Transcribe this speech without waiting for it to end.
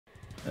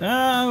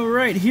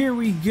Alright, here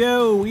we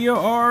go. We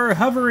are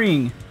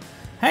hovering.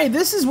 Hey,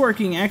 this is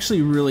working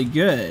actually really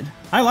good.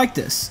 I like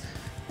this.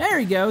 There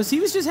he goes.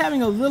 He was just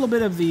having a little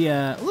bit of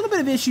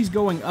issues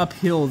going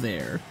uphill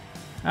there.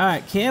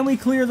 Alright, can we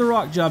clear the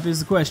rock jump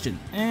is the question.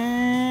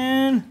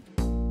 And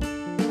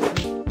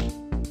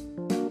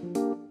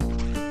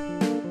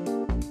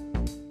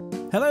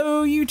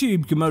hello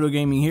YouTube, Camodo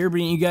Gaming here,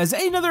 bringing you guys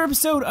another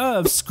episode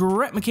of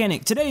Scrap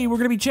Mechanic. Today we're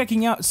going to be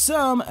checking out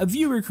some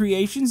viewer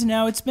creations.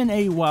 Now it's been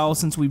a while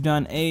since we've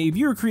done a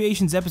viewer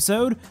creations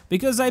episode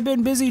because I've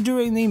been busy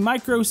doing the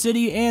Micro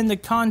City and the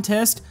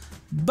contest,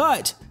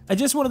 but I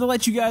just wanted to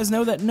let you guys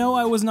know that no,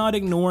 I was not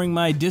ignoring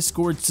my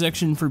Discord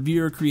section for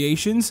viewer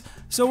creations.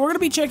 So we're going to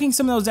be checking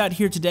some of those out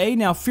here today.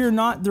 Now fear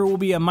not, there will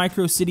be a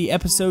Micro City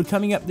episode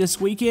coming up this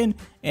weekend,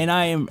 and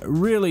I am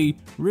really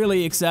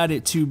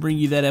excited to bring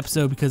you that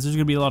episode because there's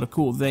going to be a lot of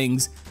cool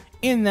things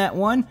in that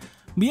one.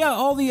 But yeah,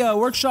 all the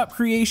workshop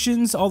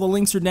creations, all the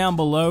links are down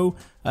below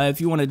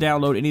if you want to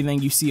download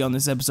anything you see on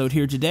this episode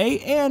here today.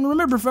 And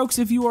remember folks,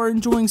 if you are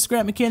enjoying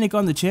Scrap Mechanic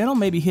on the channel,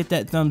 maybe hit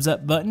that thumbs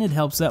up button, it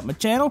helps out my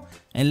channel.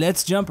 And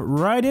let's jump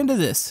right into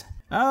this.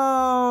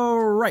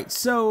 Alright,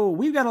 so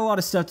we've got a lot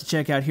of stuff to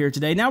check out here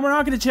today. Now we're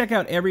not going to check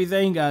out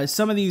everything,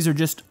 some of these are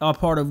just a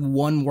part of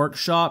one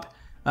workshop.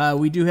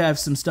 We do have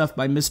some stuff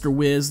by Mr.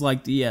 Wiz,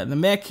 like the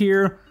mech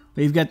here.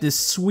 We've got this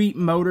sweet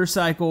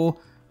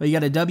motorcycle. We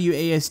got a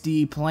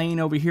WASD plane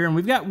over here, and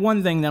we've got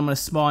one thing that I'm going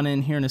to spawn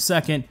in here in a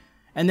second.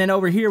 And then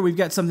over here, we've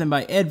got something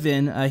by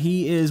Edvin.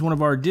 He is one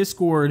of our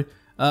Discord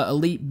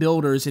elite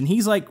builders, and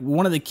he's like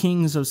one of the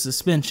kings of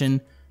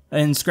suspension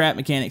in Scrap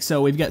Mechanic.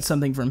 So we've got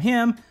something from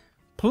him.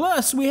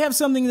 Plus, we have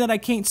something that I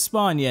can't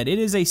spawn yet. It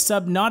is a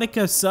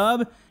SUBNAUTICA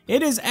Sub.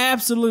 It is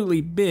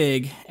absolutely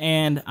big,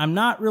 and I'm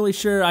not really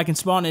sure I can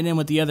spawn it in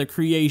with the other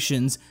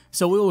creations,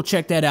 so we will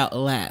check that out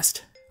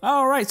last.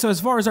 Alright, so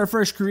as far as our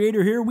first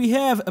creator here, we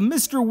have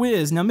Mr.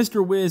 Wiz. Now,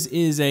 Mr. Wiz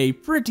is a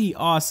pretty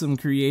awesome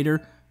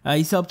creator.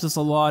 He's helped us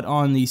a lot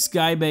on the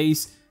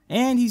Skybase,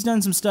 and he's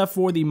done some stuff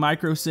for the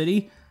Micro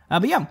City.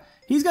 But yeah,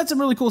 he's got some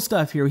really cool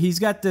stuff here. He's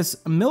got this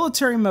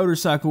military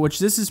motorcycle, which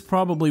this is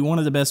probably one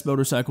of the best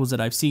motorcycles that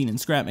I've seen in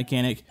Scrap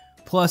Mechanic.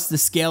 Plus, the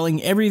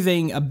scaling,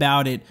 everything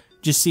about it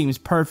just seems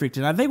perfect,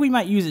 and I think we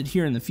might use it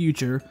here in the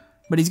future.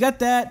 But he's got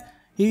that.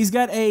 He's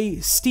got a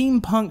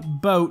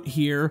steampunk boat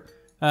here.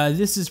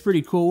 This is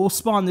pretty cool. We'll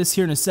spawn this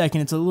here in a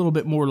second. It's a little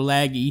bit more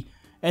laggy.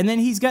 And then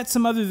he's got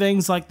some other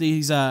things like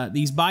these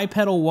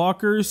bipedal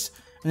walkers.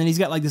 And then he's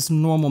got like this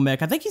normal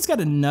mech. I think he's got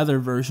another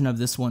version of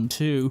this one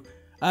too.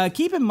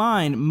 Keep in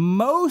mind,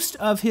 most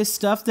of his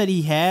stuff that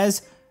he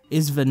has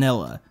is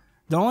vanilla.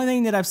 The only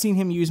thing that I've seen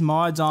him use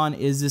mods on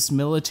is this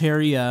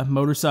military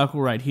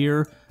motorcycle right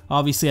here.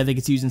 Obviously, I think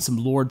it's using some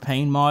Lord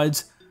Pain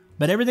mods.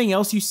 But everything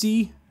else you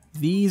see,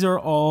 these are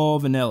all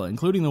vanilla,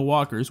 including the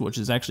walkers, which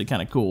is actually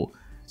kind of cool.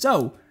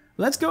 So,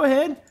 let's go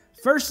ahead.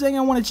 First thing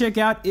I want to check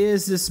out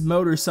is this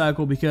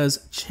motorcycle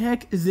because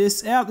check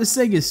this out. This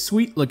thing is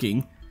sweet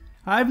looking.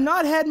 I've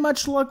not had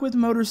much luck with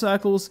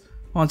motorcycles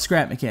on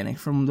Scrap Mechanic.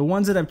 From the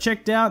ones that I've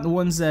checked out, the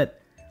ones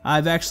that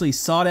I've actually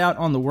sought out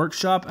on the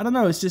workshop, I don't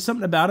know, it's just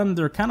something about them.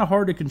 They're kind of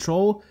hard to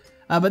control,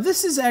 but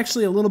this is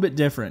actually a little bit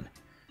different.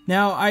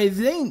 Now, I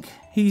think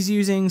he's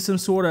using some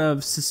sort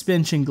of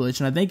suspension glitch,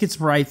 and I think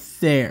it's right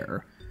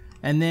there.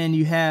 And then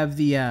you have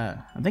the,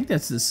 I think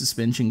that's the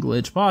suspension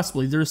glitch,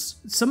 possibly. There's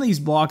some of these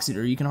blocks that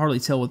you can hardly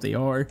tell what they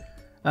are.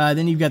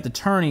 Then you've got the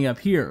turning up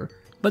here.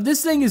 But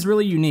this thing is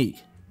really unique.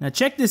 Now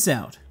check this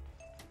out.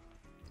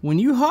 When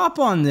you hop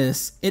on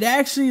this, it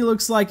actually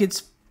looks like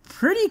it's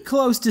pretty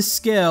close to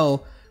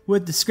scale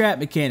with the Scrap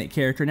Mechanic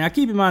character. Now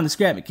keep in mind the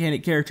Scrap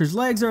Mechanic character's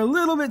legs are a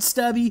little bit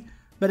stubby,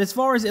 but as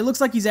far as, it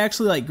looks like he's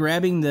actually like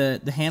grabbing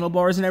the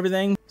handlebars and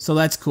everything, so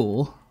that's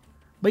cool.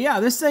 But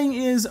yeah, this thing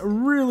is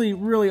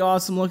really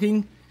awesome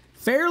looking,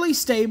 fairly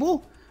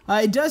stable.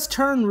 It does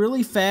turn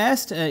really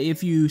fast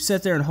if you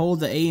sit there and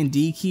hold the A and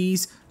D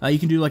keys. You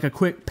can do like a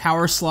quick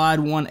power slide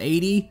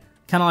 180,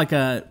 kind of like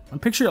I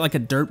picture it like a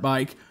dirt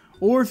bike.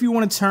 Or if you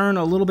want to turn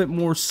a little bit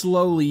more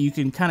slowly, you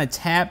can kind of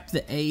tap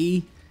the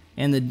A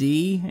and the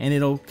D, and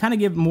it'll kind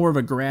of give more of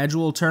a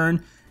gradual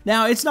turn.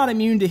 Now, it's not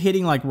immune to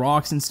hitting like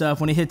rocks and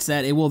stuff. When it hits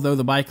that, it will throw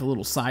the bike a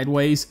little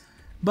sideways.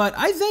 But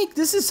I think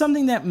this is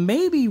something that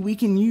maybe we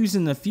can use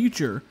in the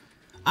future.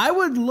 I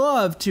would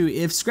love to,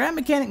 if Scrap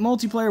Mechanic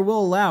multiplayer will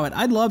allow it,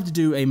 I'd love to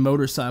do a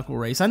motorcycle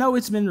race. I know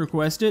it's been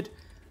requested.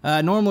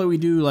 Normally we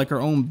do like our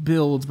own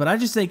builds, but I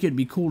just think it'd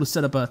be cool to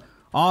set up a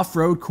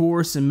off-road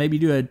course and maybe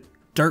do a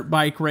dirt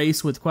bike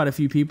race with quite a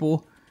few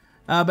people.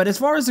 But as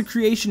far as the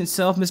creation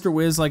itself, Mr.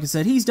 Wiz, like I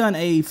said, he's done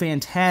a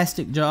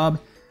fantastic job.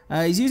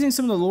 He's using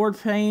some of the Lord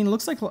Pain,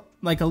 looks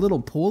like a little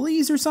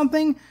pulleys or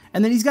something,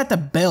 and then he's got the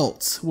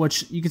belts,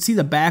 which you can see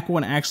the back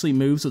one actually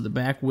moves with the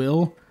back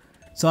wheel.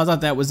 So I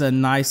thought that was a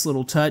nice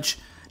little touch.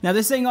 Now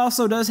this thing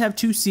also does have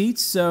 2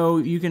 seats, so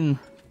you can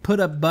put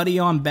a buddy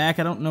on back.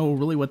 I don't know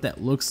really what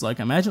that looks like.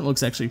 I imagine it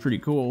looks actually pretty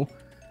cool.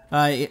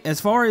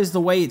 As far as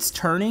the way it's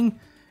turning,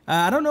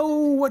 I don't know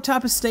what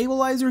type of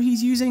stabilizer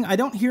he's using. I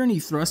don't hear any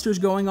thrusters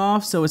going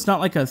off, so it's not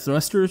like a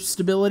thruster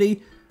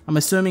stability. I'm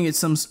assuming it's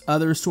some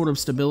other sort of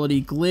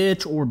stability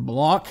glitch or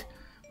block,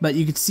 but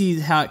you can see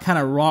how it kind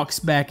of rocks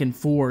back and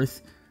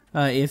forth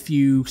if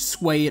you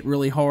sway it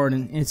really hard,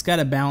 and it's got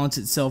to balance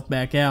itself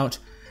back out.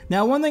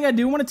 Now, one thing I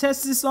do want to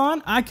test this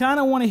on, I kind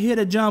of want to hit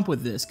a jump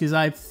with this, because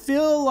I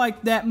feel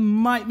like that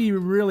might be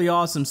really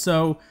awesome.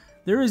 So,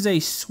 there is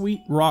a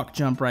sweet rock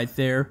jump right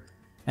there,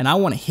 and I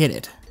want to hit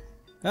it.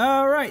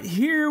 Alright,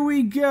 here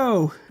we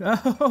go.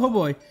 Oh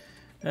boy.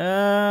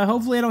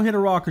 Hopefully I don't hit a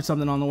rock or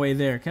something on the way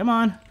there. Come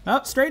on.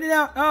 Oh, straighten it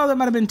out. Oh, that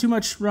might have been too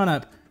much run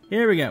up.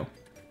 Here we go.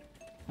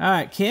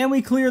 Alright, can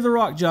we clear the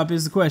rock jump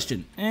is the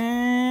question.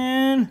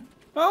 And...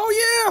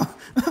 oh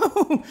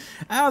yeah!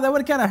 Ow, that would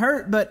have kind of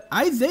hurt, but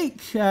I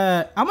think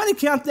I'm going to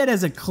count that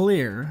as a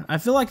clear. I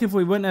feel like if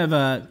we wouldn't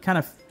have kind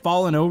of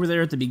fallen over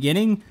there at the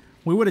beginning,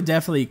 we would have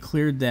definitely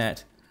cleared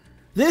that.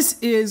 This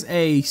is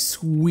a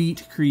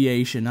sweet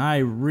creation. I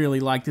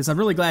really like this. I'm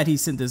really glad he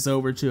sent this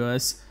over to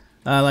us.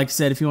 Like I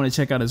said, if you want to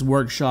check out his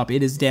workshop,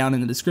 it is down in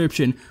the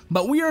description.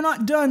 But we are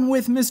not done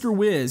with Mr.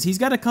 Wiz. He's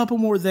got a couple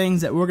more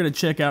things that we're going to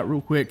check out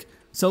real quick.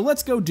 So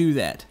let's go do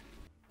that.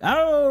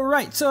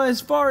 Alright, so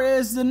as far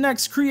as the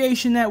next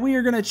creation that we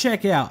are going to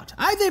check out,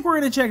 I think we're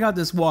going to check out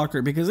this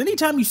walker, because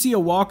anytime you see a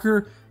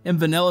walker in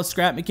vanilla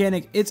Scrap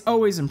Mechanic, it's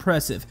always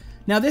impressive.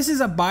 Now this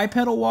is a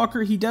bipedal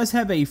walker. He does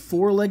have a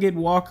four-legged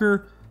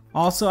walker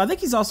also. I think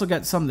he's also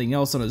got something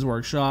else on his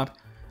workshop.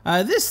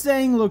 This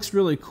thing looks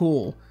really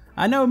cool.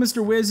 I know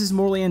Mr. Wiz is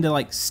more into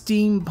like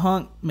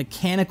steampunk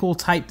mechanical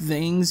type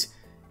things,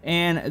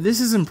 and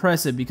this is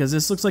impressive because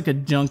this looks like a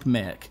junk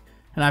mech,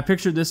 and I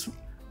pictured this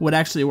would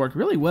actually work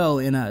really well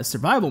in a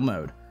survival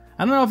mode.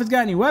 I don't know if it's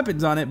got any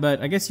weapons on it, but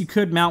I guess you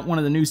could mount one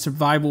of the new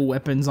survival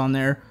weapons on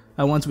there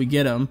once we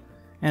get them.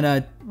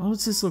 And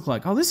what's this look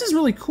like? Oh, this is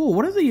really cool.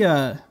 What do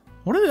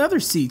the other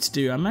seats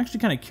do? I'm actually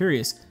kind of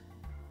curious.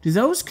 Do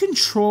those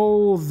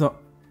control the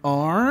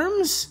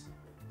arms?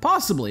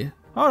 Possibly.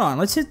 Hold on,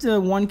 let's hit the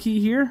 1 key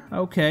here.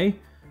 Okay.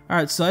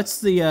 Alright, so that's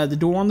the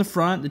door on the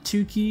front. The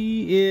 2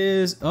 key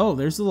is... oh,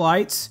 there's the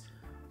lights.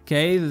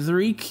 Okay, the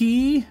 3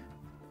 key...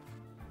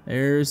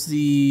 there's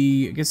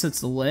the... I guess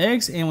that's the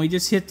legs. And we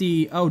just hit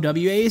the... oh,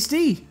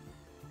 WASD.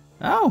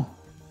 Oh.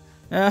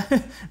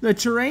 The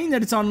terrain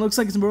that it's on looks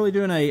like it's really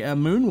doing a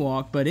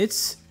moonwalk, but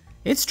it's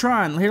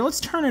trying. Here,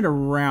 let's turn it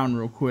around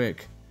real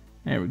quick.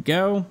 There we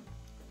go.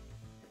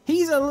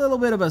 He's a little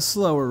bit of a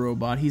slower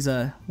robot.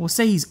 We'll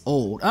say he's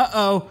old.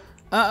 Uh-oh.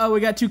 Uh-oh, we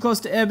got too close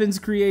to Evan's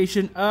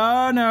creation.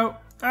 Oh, no.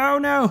 Oh,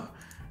 no.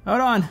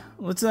 Hold on.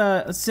 Let's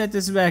set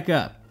this back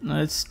up.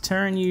 Let's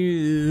turn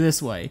you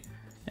this way.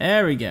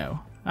 There we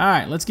go.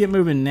 Alright, let's get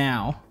moving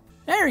now.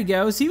 There he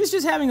goes. He was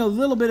just having a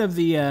little bit of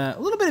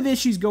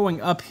issues going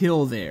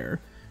uphill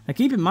there. Now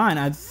keep in mind,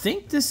 I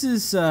think this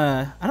is,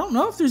 I don't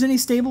know if there's any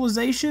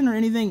stabilization or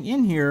anything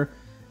in here.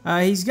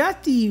 He's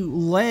got the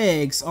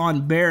legs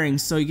on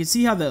bearings, so you can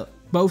see how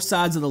both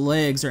sides of the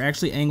legs are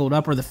actually angled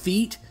up, or the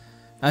feet.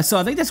 So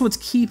I think that's what's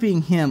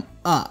keeping him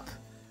up.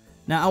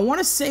 Now I want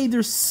to say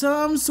there's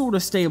some sort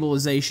of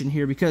stabilization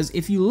here, because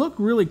if you look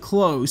really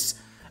close,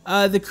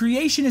 the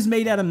creation is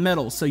made out of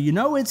metal, so you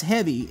know it's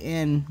heavy,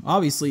 and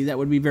obviously that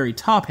would be very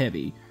top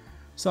heavy.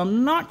 So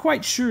I'm not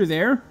quite sure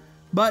there,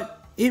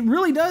 but it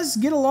really does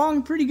get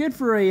along pretty good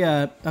for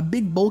a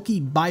big bulky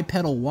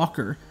bipedal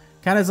walker.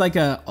 Kind of like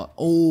a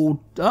old...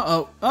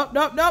 uh-oh. Oh,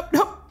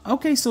 no.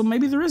 Okay, so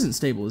maybe there isn't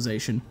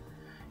stabilization.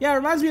 Yeah, it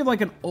reminds me of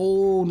like an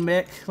old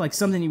mech, like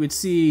something you would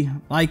see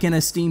like in a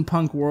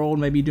steampunk world,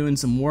 maybe doing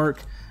some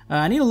work.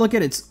 I need to look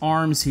at its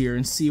arms here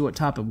and see what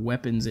type of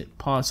weapons it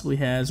possibly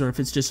has, or if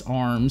it's just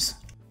arms.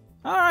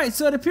 Alright,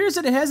 so it appears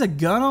that it has a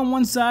gun on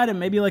one side and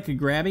maybe like a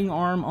grabbing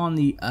arm on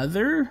the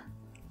other.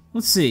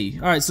 Let's see.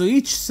 Alright, so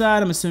each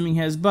side I'm assuming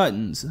has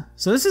buttons.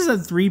 So this is a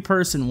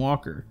 3-person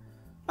walker.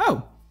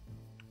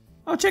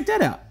 Oh, check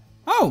that out.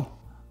 Oh,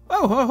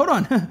 hold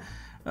on.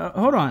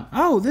 Hold on.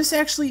 Oh, this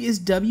actually is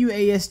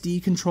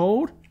WASD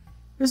controlled.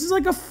 This is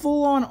like a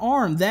full-on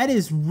arm. That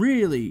is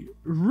really,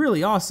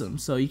 really awesome.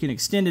 So you can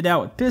extend it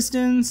out with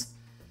pistons,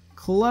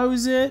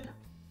 close it,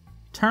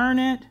 turn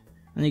it,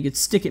 and you can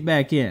stick it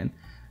back in.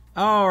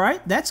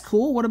 Alright, that's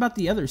cool. What about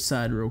the other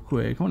side real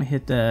quick? I want to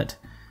hit that.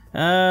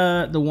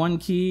 The 1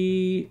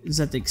 key, is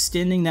that the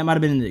extending? That might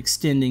have been the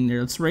extending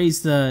there. Let's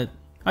raise the...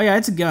 oh yeah,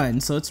 it's a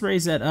gun. So let's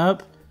raise that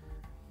up.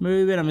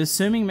 Move it. I'm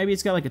assuming maybe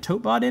it's got like a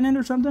tote bot in it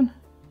or something.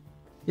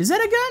 Is that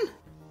a gun?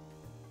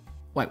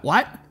 Wait,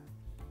 what?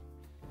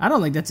 I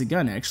don't think that's a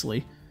gun,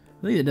 actually.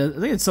 I think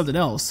it's something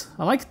else.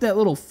 I like that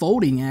little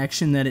folding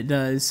action that it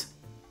does.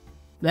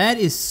 That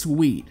is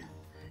sweet.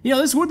 You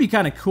know, this would be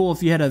kind of cool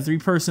if you had a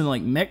 3-person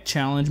like mech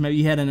challenge. Maybe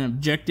you had an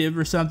objective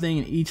or something,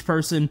 and each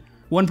person,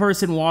 one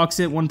person walks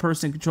it, one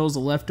person controls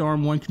the left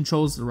arm, one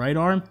controls the right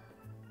arm.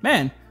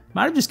 Man,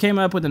 might have just came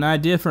up with an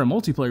idea for a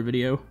multiplayer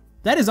video.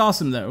 That is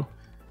awesome, though.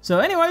 So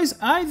anyways,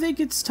 I think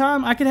it's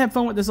time. I could have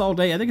fun with this all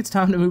day. I think it's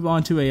time to move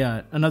on to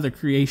another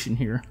creation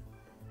here.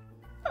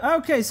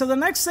 Okay, so the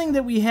next thing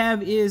that we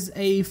have is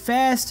a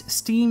fast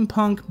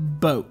steampunk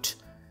boat.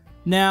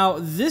 Now,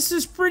 this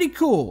is pretty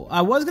cool.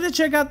 I was going to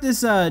check out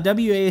this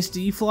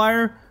WASD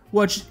flyer,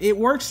 which it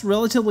works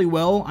relatively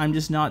well. I'm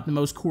just not the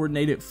most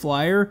coordinated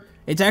flyer.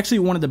 It's actually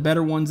one of the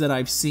better ones that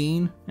I've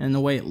seen, and the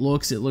way it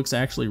looks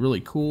actually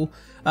really cool.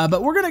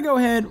 But we're gonna go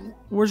ahead,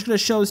 we're just gonna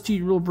show this to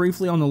you real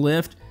briefly on the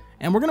lift,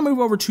 and we're gonna move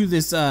over to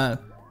this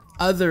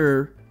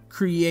other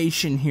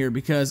creation here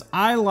because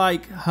I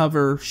like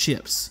hover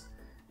ships.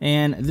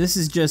 And this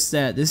is just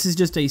that. This is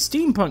just a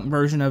steampunk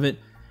version of it,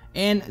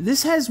 and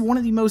this has one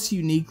of the most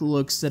unique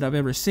looks that I've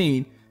ever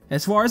seen.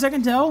 As far as I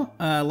can tell,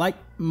 like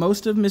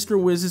most of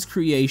Mr. Wiz's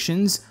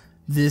creations,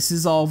 this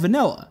is all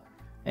vanilla.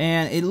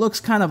 And it looks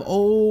kind of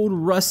old,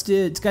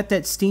 rusted. It's got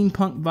that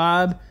steampunk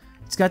vibe.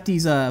 It's got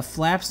these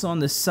flaps on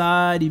the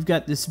side. You've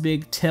got this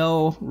big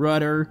tail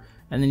rudder,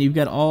 and then you've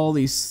got all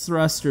these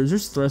thrusters.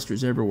 There's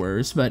thrusters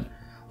everywhere, but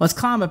let's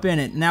climb up in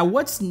it. Now,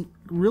 what's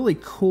really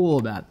cool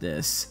about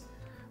this?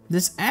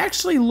 This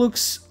actually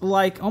looks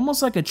like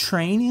almost like a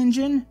train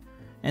engine,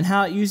 and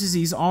how it uses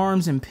these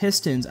arms and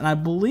pistons, and I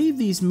believe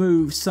these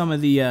move some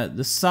of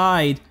the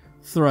side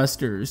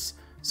thrusters.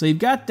 So you've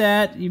got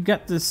that. You've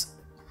got this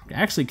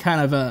actually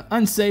kind of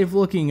unsafe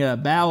looking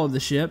bow of the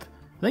ship.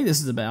 I think this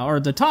is the bow, or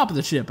the top of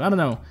the ship. I don't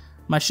know.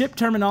 My ship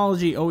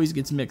terminology always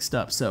gets mixed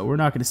up, so we're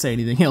not going to say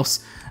anything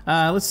else.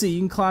 Let's see. You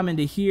can climb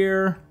into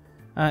here.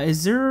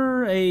 Is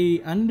there a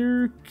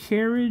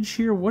undercarriage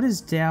here? What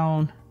is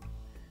down?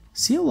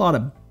 See a lot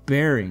of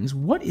bearings.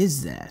 What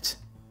is that?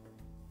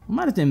 I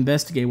might have to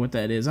investigate what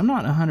that is. I'm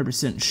not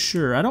 100%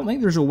 sure. I don't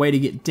think there's a way to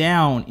get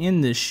down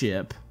in this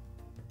ship.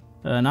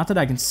 Not that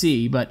I can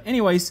see, but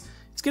anyways,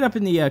 let's get up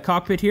in the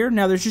cockpit here.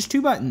 Now, there's just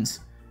two buttons.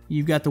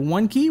 You've got the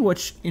one key,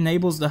 which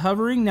enables the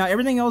hovering. Now,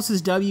 everything else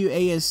is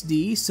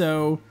WASD,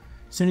 so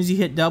as soon as you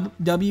hit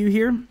W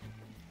here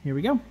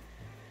we go.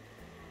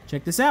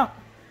 Check this out.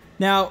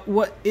 Now,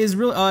 what is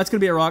really... Oh, that's going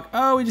to be a rock.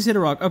 Oh, we just hit a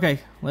rock. Okay,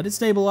 let it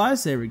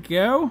stabilize. There we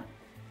go.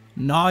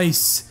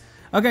 Nice.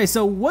 Okay,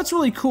 so what's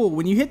really cool,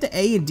 when you hit the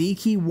A and D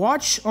key,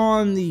 watch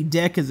on the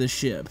deck of the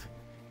ship.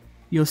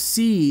 You'll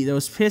see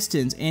those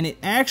pistons, and it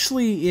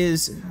actually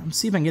is... Let's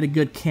see if I can get a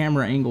good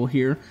camera angle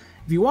here.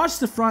 If you watch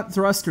the front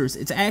thrusters,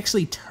 it's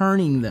actually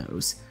turning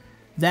those.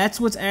 That's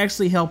what's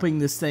actually helping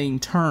this thing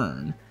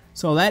turn.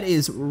 So that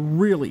is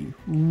really,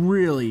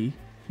 really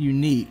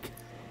unique.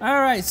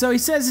 Alright, so he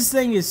says this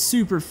thing is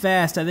super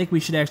fast. I think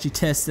we should actually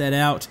test that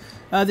out.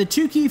 The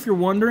 2 key, if you're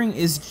wondering,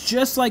 is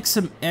just like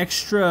some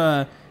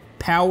extra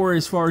power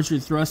as far as your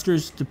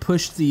thrusters to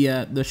push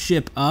the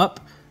ship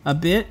up a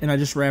bit. And I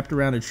just wrapped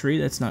around a tree.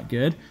 That's not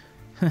good.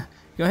 Go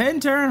ahead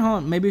and turn.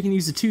 Hold on. Maybe we can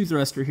use the 2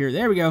 thruster here.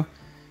 There we go.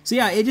 So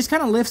yeah, it just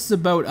kind of lifts the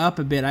boat up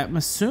a bit. I'm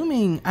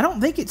assuming... I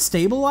don't think it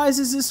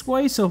stabilizes this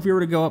way, so if you were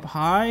to go up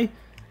high,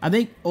 I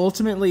think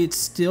ultimately it's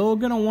still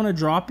going to want to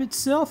drop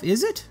itself.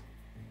 Is it?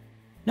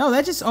 No,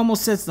 that just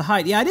almost sets the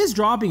height. Yeah, it is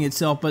dropping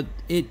itself, but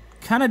it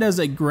kind of does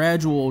a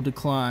gradual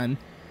decline.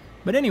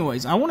 But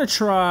anyways, I want to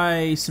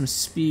try some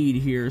speed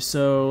here.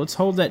 So let's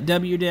hold that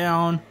W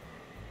down.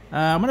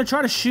 I'm going to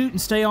try to shoot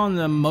and stay on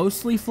the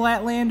mostly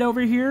flat land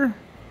over here.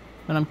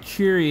 But I'm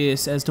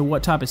curious as to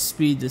what type of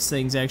speed this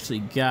thing's actually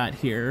got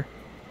here.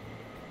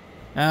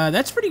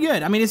 That's pretty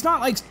good. I mean, it's not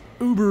like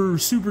uber,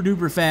 super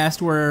duper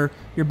fast where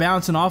you're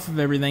bouncing off of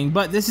everything.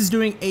 But this is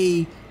doing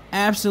a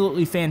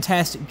absolutely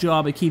fantastic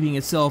job of keeping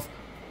itself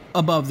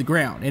above the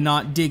ground and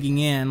not digging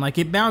in. Like,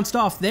 it bounced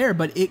off there,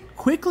 but it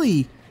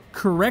quickly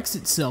corrects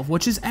itself,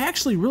 which is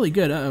actually really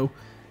good.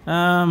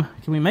 Can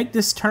we make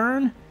this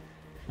turn?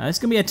 It's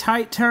gonna be a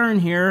tight turn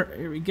here.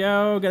 Here we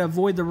go. Gotta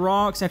avoid the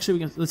rocks.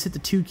 Actually, let's hit the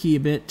 2 key a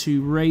bit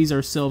to raise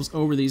ourselves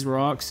over these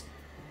rocks.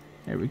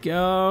 There we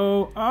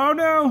go. Oh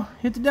no!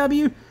 Hit the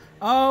W.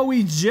 Oh,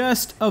 we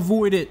just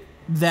avoided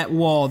that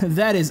wall.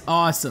 That is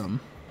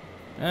awesome.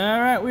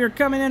 Alright, we are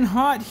coming in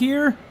hot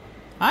here.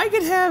 I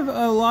could have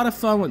a lot of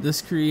fun with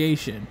this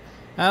creation.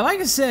 Like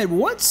I said,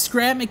 once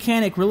Scrap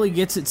Mechanic really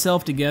gets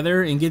itself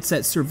together and gets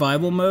that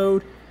survival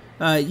mode,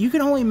 you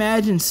can only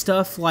imagine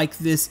stuff like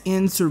this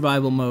in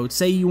survival mode.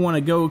 Say you want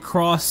to go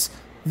across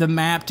the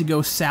map to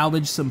go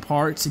salvage some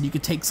parts, and you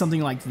could take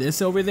something like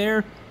this over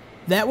there.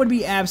 That would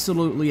be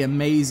absolutely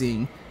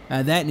amazing.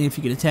 That, and if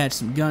you could attach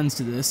some guns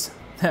to this,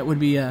 that would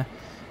be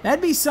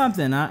that'd be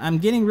something. I'm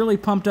getting really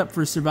pumped up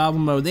for survival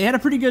mode. They had a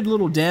pretty good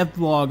little dev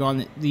blog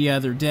on it the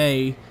other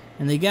day,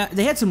 and they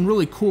had some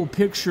really cool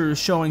pictures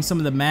showing some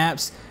of the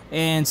maps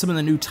and some of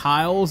the new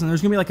tiles. And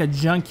there's gonna be like a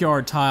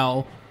junkyard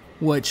tile,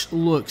 which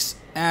looks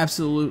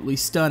absolutely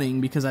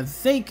stunning, because I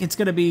think it's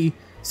going to be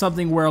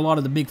something where a lot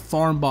of the big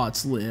farm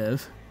bots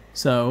live.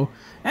 So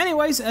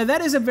anyways, that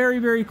is a very,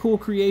 very cool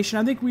creation.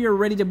 I think we are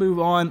ready to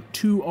move on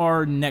to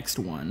our next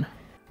one.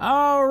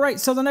 Alright,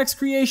 so the next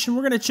creation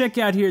we're going to check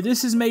out here,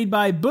 this is made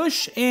by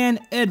Bush and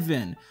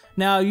Edvin.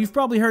 Now, you've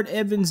probably heard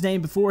Edvin's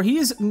name before. He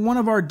is one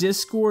of our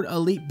Discord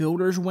Elite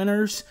Builders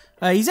winners.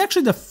 He's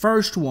actually the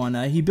first one.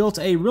 He built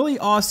a really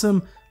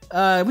awesome,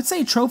 I would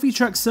say, trophy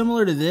truck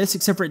similar to this,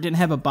 except for it didn't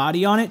have a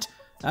body on it.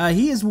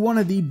 He is one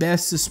of the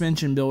best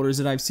suspension builders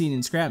that I've seen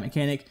in Scrap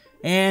Mechanic,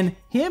 and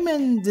him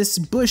and this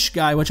Bush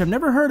guy, which I've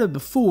never heard of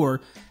before,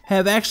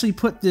 have actually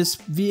put this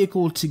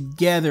vehicle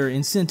together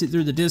and sent it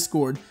through the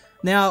Discord.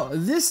 Now,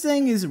 this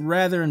thing is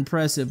rather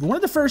impressive. One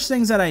of the first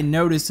things that I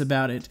notice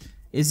about it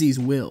is these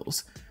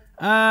wheels.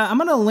 I'm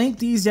going to link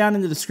these down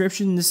in the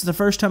description. This is the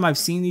first time I've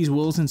seen these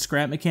wheels in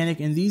Scrap Mechanic,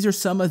 and these are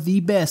some of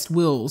the best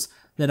wheels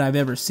that I've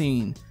ever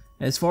seen.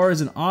 As far as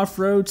an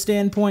off-road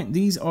standpoint,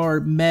 these are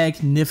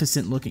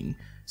magnificent looking.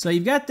 So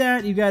you've got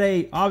that, you've got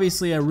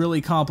obviously a really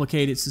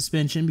complicated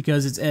suspension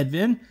because it's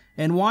Edvin,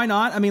 and why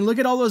not? I mean, look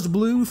at all those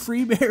blue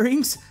free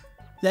bearings.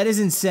 That is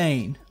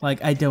insane.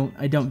 Like, I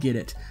don't get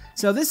it.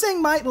 So this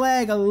thing might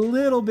lag a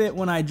little bit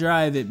when I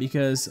drive it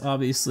because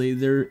obviously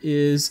there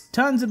is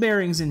tons of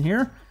bearings in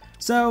here.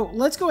 So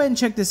let's go ahead and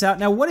check this out.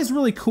 Now, what is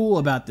really cool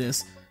about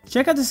this,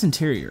 check out this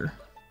interior.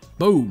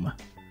 Boom.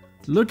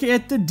 Look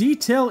at the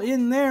detail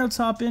in there. Let's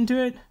hop into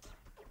it.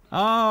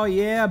 Oh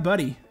yeah,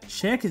 buddy.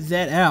 Check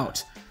that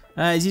out.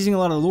 He's using a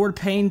lot of Lord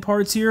Payne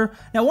parts here.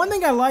 Now, one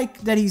thing I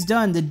like that he's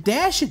done, the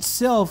dash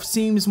itself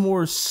seems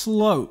more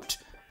sloped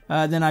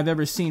than I've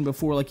ever seen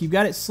before. Like, you've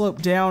got it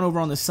sloped down over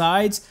on the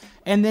sides,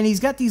 and then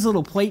he's got these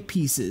little plate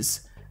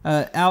pieces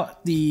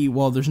out the,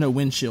 well, there's no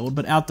windshield,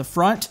 but out the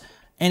front.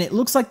 And it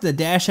looks like the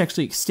dash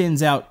actually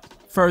extends out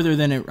further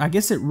than it, I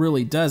guess it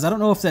really does. I don't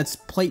know if that's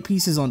plate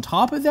pieces on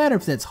top of that or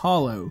if that's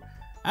hollow.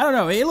 I don't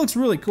know, it looks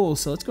really cool.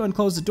 So let's go ahead and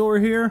close the door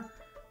here.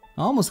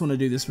 I almost want to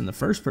do this from the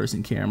first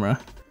person camera.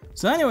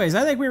 So anyways,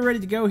 I think we're ready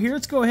to go here.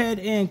 Let's go ahead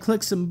and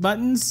click some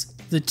buttons.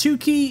 The 2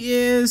 key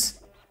is,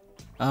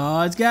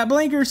 oh, it's got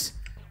blinkers.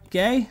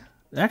 Okay,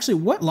 actually,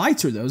 what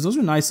lights are those? Those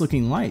are nice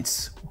looking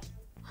lights.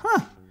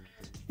 Huh.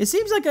 It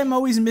seems like I'm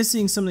always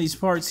missing some of these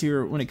parts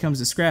here when it comes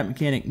to Scrap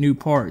Mechanic new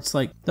parts.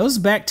 Like, those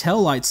back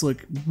tail lights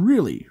look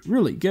really,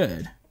 really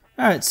good.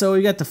 Alright, so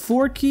we got the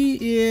 4 key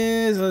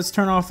is, let's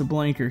turn off the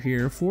blinker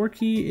here. 4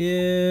 key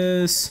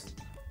is,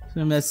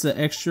 so that's the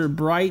extra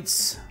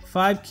brights.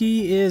 5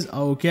 key is,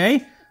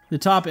 okay, the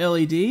top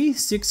LED.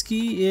 6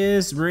 key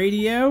is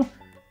radio.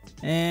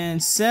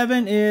 And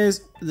 7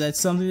 is, that's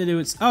something to do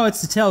with, oh,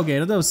 it's the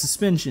tailgate. Oh, that was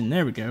suspension.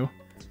 There we go.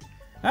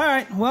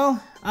 Alright,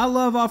 well, I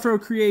love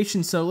off-road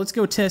creation, so let's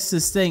go test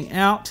this thing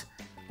out.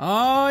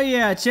 Oh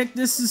yeah, check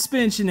this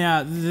suspension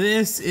out.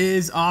 This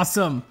is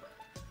awesome.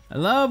 I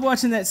love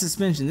watching that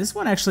suspension. This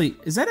one actually,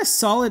 is that a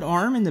solid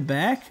arm in the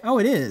back? Oh,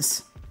 it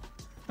is.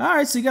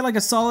 Alright, so you got like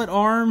a solid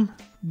arm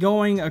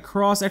going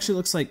across. Actually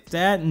looks like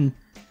that, and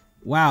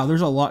wow,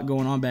 there's a lot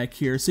going on back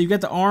here. So you've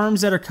got the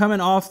arms that are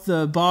coming off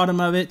the bottom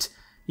of it.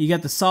 You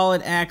got the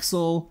solid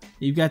axle.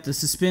 You've got the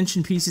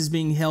suspension pieces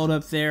being held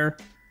up there.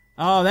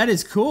 Oh, that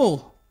is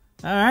cool.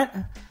 Alright,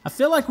 I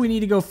feel like we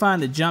need to go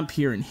find a jump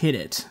here and hit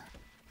it.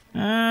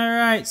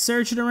 Alright,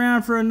 searching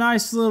around for a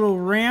nice little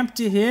ramp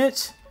to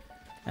hit.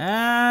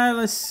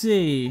 Let's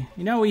see.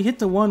 You know, we hit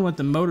the one with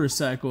the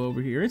motorcycle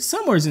over here. It's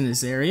somewhere in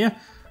this area.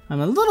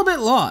 I'm a little bit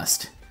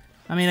lost.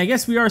 I mean, I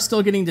guess we are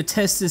still getting to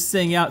test this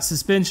thing out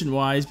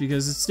suspension-wise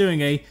because it's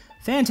doing a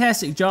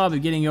fantastic job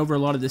of getting over a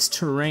lot of this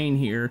terrain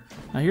here.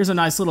 Here's a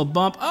nice little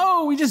bump.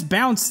 Oh, we just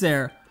bounced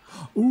there.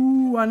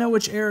 Ooh, I know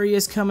which area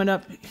is coming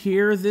up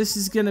here. This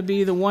is going to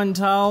be the one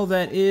tile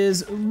that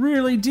is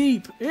really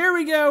deep. Here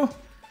we go.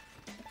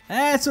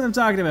 That's what I'm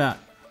talking about.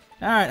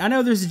 Alright, I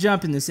know there's a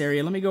jump in this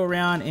area. Let me go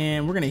around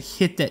and we're going to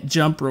hit that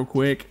jump real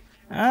quick.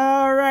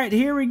 Alright,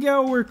 here we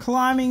go. We're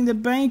climbing the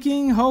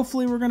banking.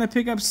 Hopefully we're going to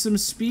pick up some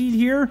speed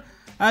here.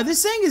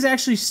 This thing is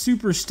actually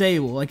super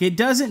stable. Like, it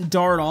doesn't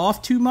dart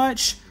off too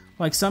much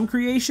like some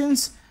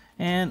creations.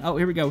 And, oh,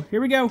 here we go. Here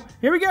we go.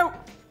 Here we go.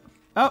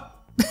 Oh.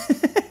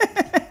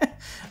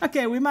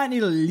 Okay, we might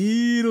need a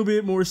little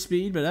bit more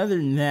speed, but other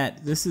than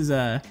that, this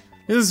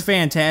is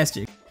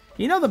fantastic.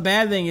 You know, the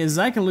bad thing is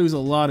I can lose a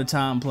lot of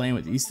time playing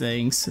with these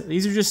things.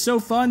 These are just so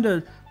fun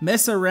to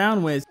mess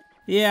around with.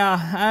 Yeah,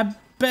 I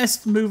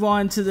best move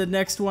on to the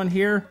next one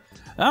here.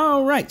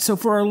 Alright, so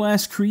for our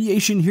last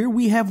creation here,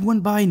 we have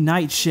one by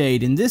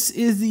Nightshade, and this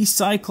is the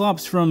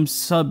Cyclops from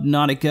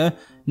Subnautica.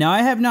 Now, I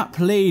have not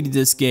played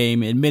this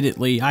game,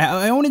 admittedly.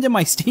 I own it in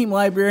my Steam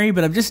library,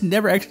 but I've just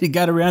never actually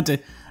got around to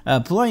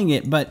playing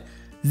it, but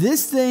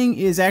this thing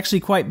is actually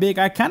quite big.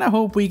 I kind of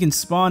hope we can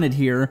spawn it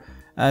here.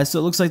 So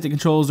it looks like the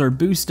controls are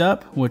boost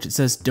up, which it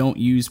says don't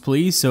use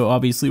please, so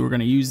obviously we're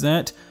going to use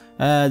that.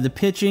 The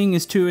pitching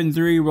is 2 and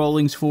 3,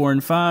 rolling's 4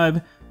 and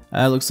 5.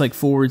 Looks like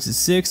forwards is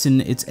 6,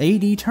 and it's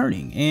AD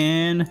turning.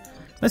 And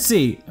let's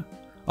see.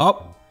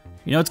 Oh,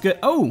 you know it's good.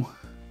 Oh,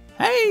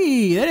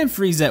 hey, that didn't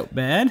freeze that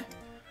bad.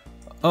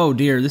 Oh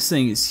dear, this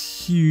thing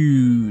is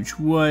huge.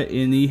 What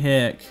in the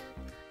heck?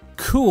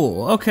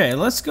 Cool. Okay,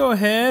 let's go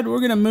ahead.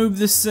 We're gonna move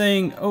this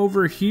thing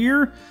over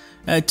here.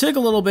 It took a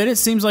little bit. It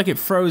seems like it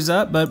froze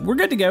up, but we're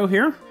good to go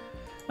here.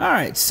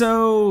 Alright,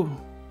 so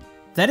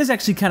that is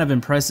actually kind of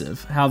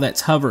impressive how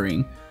that's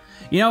hovering.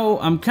 You know,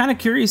 I'm kind of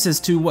curious as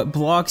to what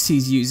blocks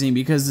he's using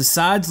because the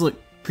sides look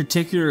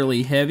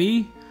particularly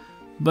heavy,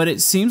 but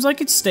it seems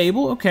like it's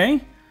stable.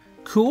 Okay,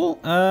 cool.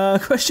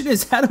 Question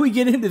is, how do we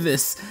get into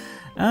this?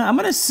 I'm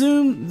gonna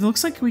assume, it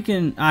looks like we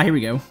can, here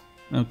we go.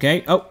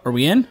 Okay, oh, are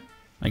we in?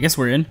 I guess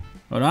we're in.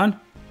 Hold on.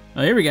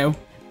 Oh, here we go.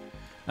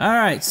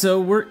 Alright, so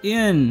we're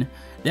in.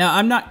 Now,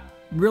 I'm not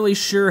really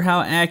sure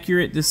how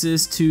accurate this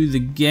is to the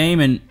game,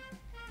 and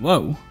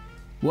whoa.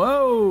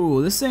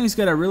 Whoa, this thing's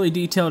got a really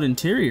detailed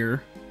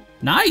interior.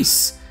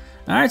 Nice!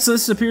 Alright, so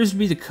this appears to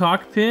be the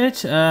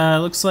cockpit.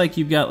 Looks like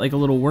you've got like a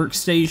little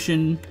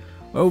workstation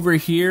over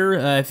here.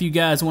 If you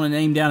guys want to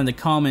name down in the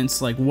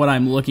comments like what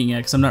I'm looking at,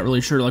 because I'm not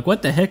really sure. Like,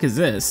 what the heck is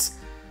this?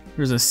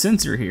 There's a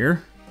sensor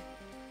here.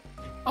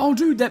 Oh,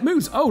 dude, that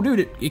moves. Oh,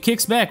 dude, it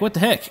kicks back. What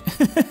the heck?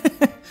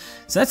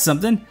 So that's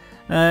something.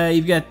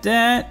 You've got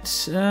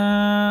that.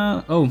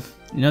 Oh,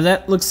 you know,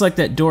 that looks like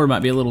that door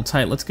might be a little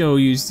tight. Let's go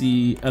use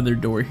the other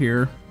door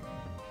here.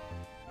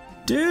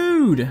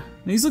 Dude,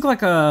 these look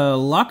like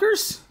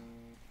lockers?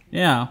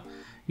 Yeah.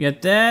 You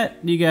got that.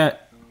 You got...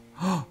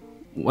 Oh,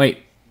 wait.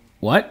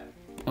 What?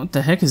 What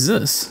the heck is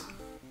this?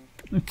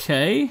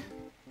 Okay.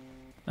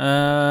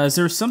 Is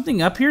there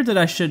something up here that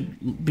I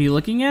should be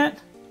looking at?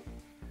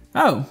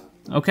 Oh.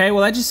 Okay,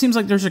 well that just seems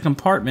like there's a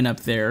compartment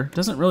up there.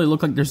 Doesn't really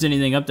look like there's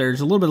anything up there.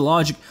 There's a little bit of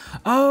logic.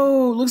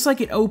 Oh, looks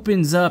like it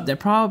opens up. That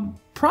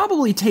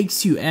probably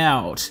takes you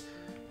out.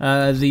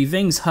 The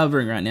thing's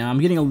hovering right now.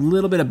 I'm getting a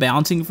little bit of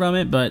bouncing from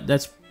it, but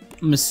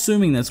I'm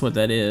assuming that's what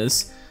that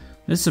is.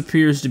 This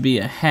appears to be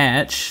a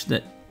hatch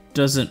that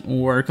doesn't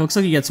work. Looks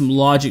like you got some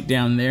logic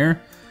down there.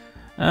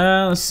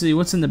 Let's see,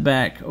 what's in the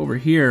back over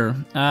here?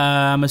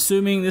 I'm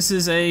assuming this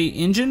is a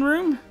engine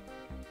room?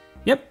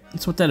 Yep,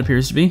 that's what that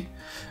appears to be.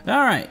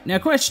 Alright, now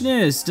question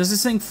is, does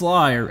this thing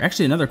fly? Or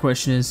actually another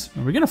question is,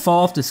 are we gonna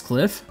fall off this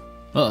cliff?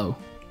 Uh-oh.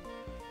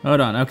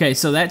 Hold on, okay,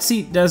 so that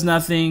seat does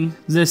nothing,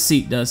 this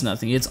seat does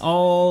nothing. It's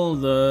all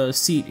the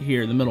seat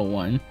here, the middle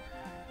one.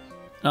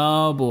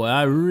 Oh boy,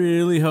 I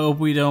really hope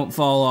we don't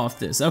fall off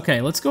this.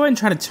 Okay, let's go ahead and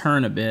try to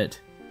turn a bit.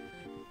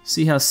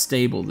 See how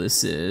stable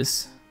this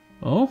is.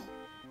 Oh?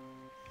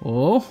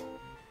 Oh?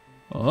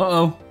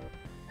 Uh-oh.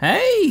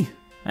 Hey!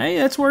 Hey,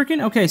 that's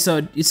working. Okay,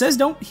 so it says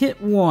don't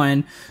hit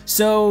 1.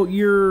 So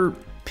your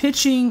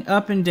pitching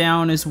up and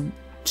down is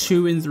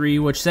 2 and 3,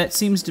 which that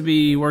seems to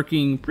be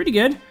working pretty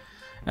good.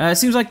 It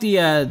seems like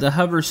the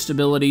hover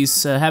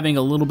stability's having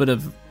a little bit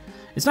of...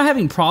 It's not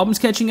having problems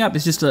catching up,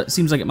 it's just it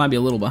seems like it might be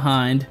a little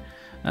behind.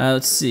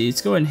 Let's see,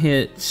 let's go ahead and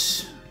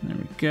hit... There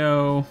we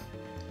go.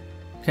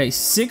 Okay,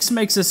 6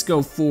 makes us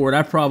go forward.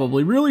 I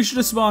probably really should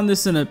have spawned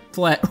this in a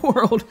flat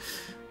world.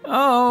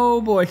 Oh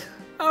boy.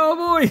 Oh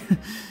boy.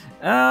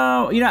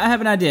 Oh, you know, I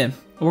have an idea.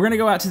 We're gonna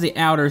go out to the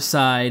outer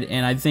side,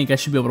 and I think I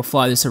should be able to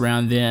fly this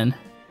around then.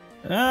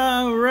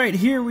 Alright,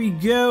 here we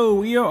go.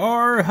 We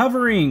are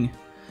hovering.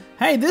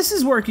 Hey, this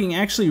is working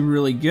actually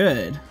really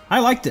good. I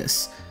like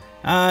this.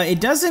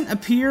 It doesn't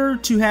appear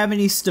to have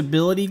any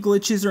stability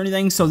glitches or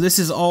anything, so this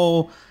is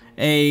all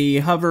a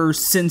hover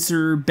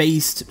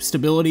sensor-based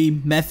stability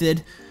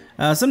method.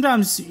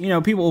 Sometimes, you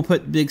know, people will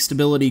put big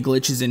stability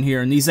glitches in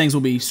here, and these things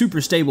will be super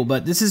stable,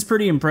 but this is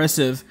pretty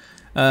impressive.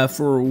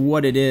 For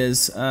what it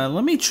is.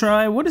 Let me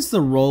try, what is the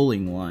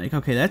rolling like?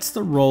 Okay, that's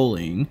the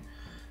rolling.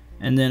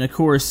 And then, of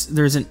course,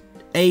 there's an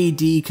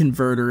AD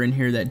converter in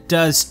here that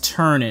does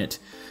turn it.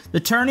 The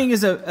turning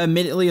is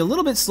admittedly a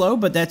little bit slow,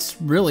 but that's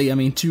really, I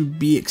mean, to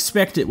be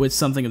expected with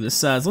something of this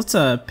size. Let's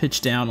pitch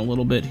down a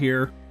little bit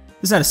here.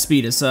 This ought to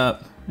speed us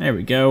up. There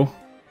we go.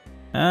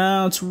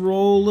 Let's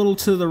roll a little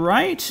to the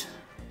right.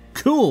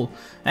 Cool.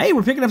 Hey,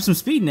 we're picking up some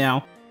speed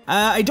now.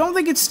 I don't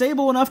think it's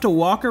stable enough to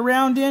walk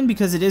around in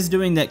because it is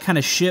doing that kind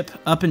of ship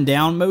up and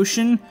down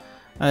motion.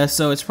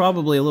 So it's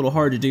probably a little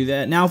hard to do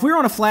that. Now, if we were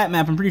on a flat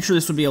map, I'm pretty sure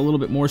this would be a little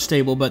bit more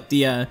stable, but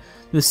the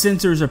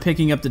sensors are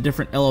picking up the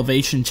different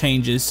elevation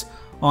changes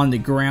on the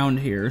ground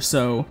here.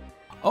 So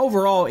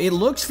overall, it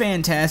looks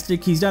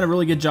fantastic. He's done a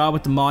really good job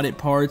with the modded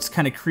parts,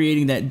 kind of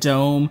creating that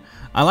dome.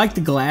 I like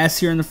the glass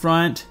here in the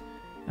front.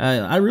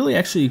 I really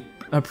actually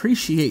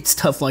appreciate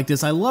stuff like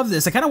this. I love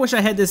this. I kind of wish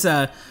I had this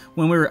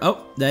when we were...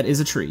 Oh, that is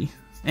a tree.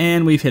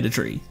 And we've hit a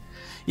tree.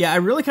 Yeah, I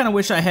really kind of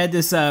wish I had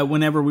this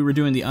whenever we were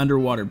doing the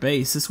underwater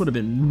base. This would have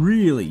been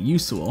really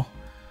useful.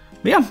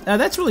 But yeah,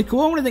 that's really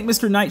cool. I want to thank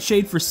Mr.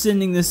 Nightshade for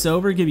sending this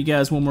over. Give you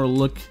guys one more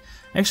look.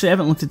 Actually, I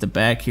haven't looked at the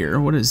back here.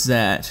 What is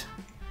that?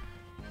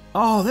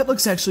 Oh, that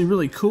looks actually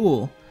really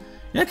cool.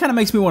 That kind of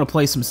makes me want to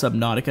play some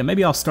Subnautica.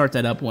 Maybe I'll start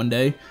that up one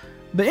day.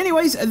 But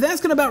anyways, that's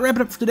going to about wrap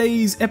it up for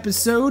today's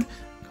episode.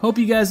 Hope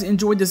you guys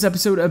enjoyed this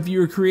episode of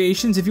Viewer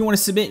Creations. If you want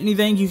to submit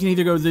anything, you can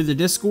either go through the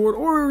Discord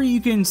or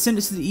you can send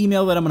it to the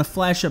email that I'm going to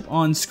flash up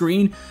on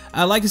screen.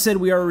 Like I said,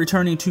 we are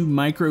returning to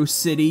Micro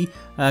City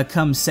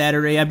come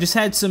Saturday. I've just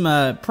had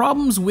some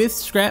problems with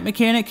Scrap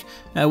Mechanic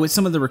with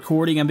some of the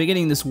recording. I've been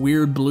getting this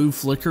weird blue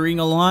flickering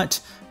a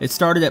lot. It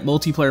started at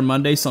Multiplayer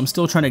Monday, so I'm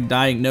still trying to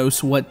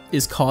diagnose what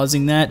is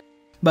causing that.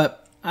 But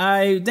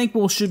I think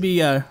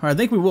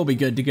we will be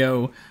good to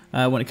go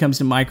when it comes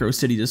to Micro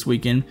City this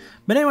weekend.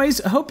 But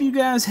anyways, I hope you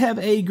guys have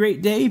a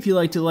great day. If you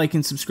like to like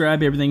and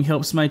subscribe, everything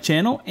helps my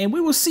channel. And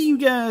we will see you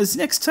guys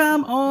next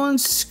time on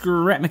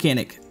Scrap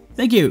Mechanic.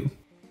 Thank you.